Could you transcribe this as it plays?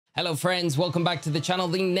Hello friends, welcome back to the channel.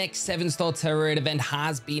 The next 7-star Tera Raid event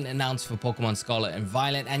has been announced for Pokemon Scarlet and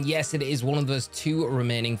Violet, and yes, it is one of those 2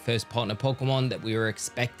 remaining first partner Pokemon that we were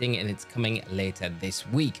expecting, and it's coming later this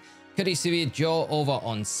week. Courtesy of Joe over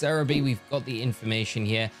on Cerebi, we've got the information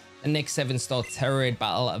here. The next 7-star Tera Raid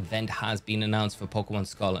battle event has been announced for Pokemon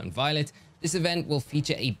Scarlet and Violet. This event will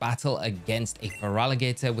feature a battle against a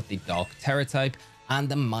Feraligatr with the Dark Tera type and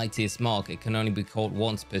the Mightiest Mark. It can only be caught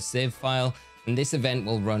once per save file. And this event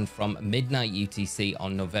will run from midnight UTC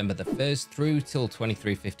on November the 1st through till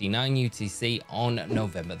 23:59 UTC on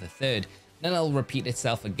November the 3rd. Then it'll repeat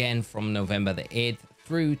itself again from November the 8th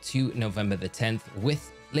through to November the 10th,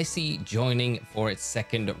 with Lissy joining for its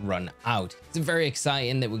second run out. It's very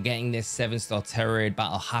exciting that we're getting this 7-star Tera Raid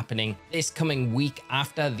battle happening this coming week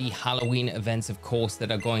after the Halloween events, of course, that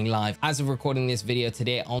are going live as of recording this video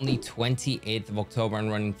today on the 28th of October and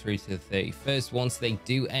running through to the 31st. Once they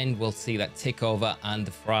do end, we'll see that tick over and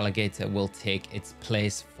the Feraligatr will take its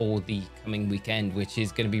place for the coming weekend, which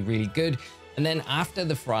is going to be really good. And then after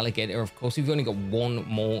the Feraligatr, of course, we've only got one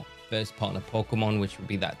more first partner Pokemon, which would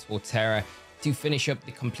be that Torterra, to finish up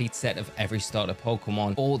the complete set of every starter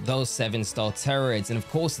Pokemon for those 7-star Tera Raids. And of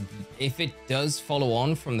course, if it does follow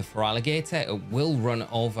on from the Feraligatr, it will run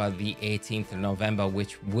over the 18th of November,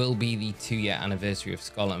 which will be the 2-year anniversary of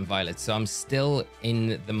Scarlet and Violet. So I'm still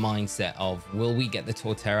in the mindset of, will we get the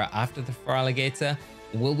Torterra after the Feraligatr?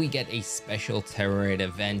 Will we get a special Tera Raid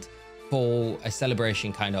event for a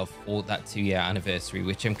celebration kind of for that 2-year anniversary,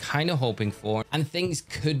 which I'm kind of hoping for? And things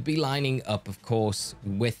could be lining up, of course,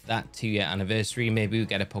 with that 2-year anniversary. Maybe we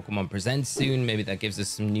get a Pokemon Present soon. Maybe that gives us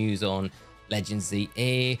some news on Legends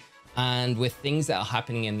ZA. And with things that are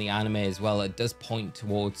happening in the anime as well, it does point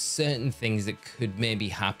towards certain things that could maybe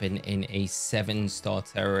happen in a 7-star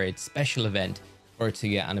Tera Raid special event for a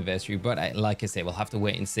 2-year anniversary. But like I say, we'll have to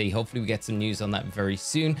wait and see. Hopefully we get some news on that very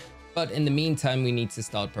soon. But in the meantime, we need to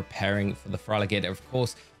start preparing for the Feraligatr. Of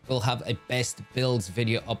course, we'll have a best builds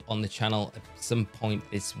video up on the channel at some point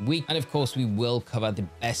this week. And of course, we will cover the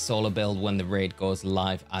best solo build when the raid goes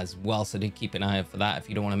live as well. So do keep an eye out for that. If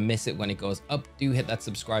you don't want to miss it when it goes up, do hit that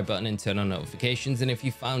subscribe button and turn on notifications. And if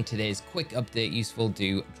you found today's quick update useful,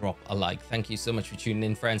 do drop a like. Thank you so much for tuning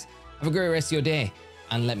in, friends. Have a great rest of your day.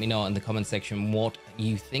 And let me know in the comment section what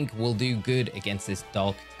you think will do good against this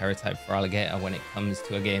Dark Tera type Feraligatr when it comes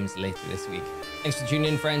to our games later this week. Thanks for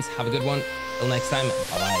tuning in, friends. Have a good one. Till next time.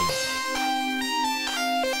 Bye-bye.